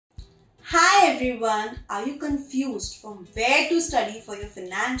everyone, are you confused from where to study for your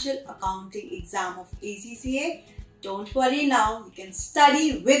financial accounting exam of ACCA? Don't worry now, you can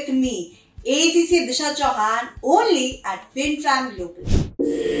study with me, ACCA Chauhan, only at FinTram Global.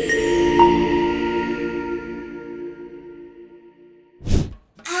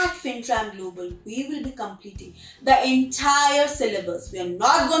 At FinTram Global, we will be completing the entire syllabus. We are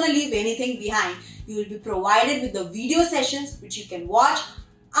not going to leave anything behind. You will be provided with the video sessions which you can watch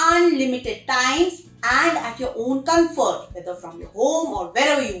unlimited times and at your own comfort, whether from your home or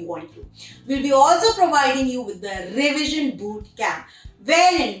wherever you want to. We'll be also providing you with the revision boot camp,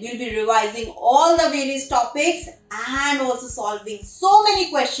 wherein we'll be revising all the various topics and also solving so many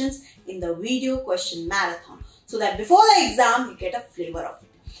questions in the video question marathon, so that before the exam you get a flavor of it.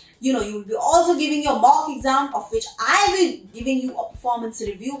 You will be also giving your mock exam, of which I will be giving you a performance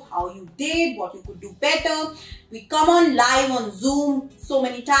review, how you did, what you could do better. We come on live on Zoom so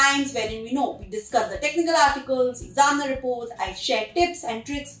many times, wherein we discuss the technical articles, examiner reports, I share tips and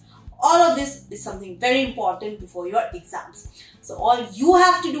tricks. All of this is something very important before your exams. So all you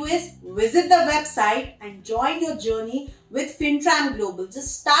have to do is visit the website and join your journey with FinTram Global.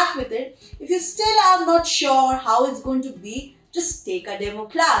 Just start with it. If you still are not sure how it's going to be, just take a demo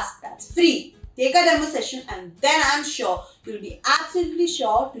class. That's free. Take a demo session and then I'm sure you'll be absolutely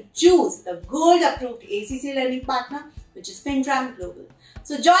sure to choose the gold approved ACCA learning partner, which is FinTram Global.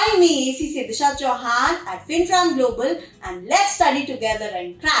 So join me, ACCA Chauhan, at FinTram Global, and let's study together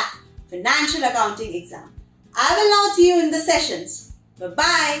and crack financial accounting exam. I will now see you in the sessions.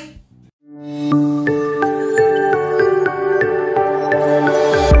 Bye-bye.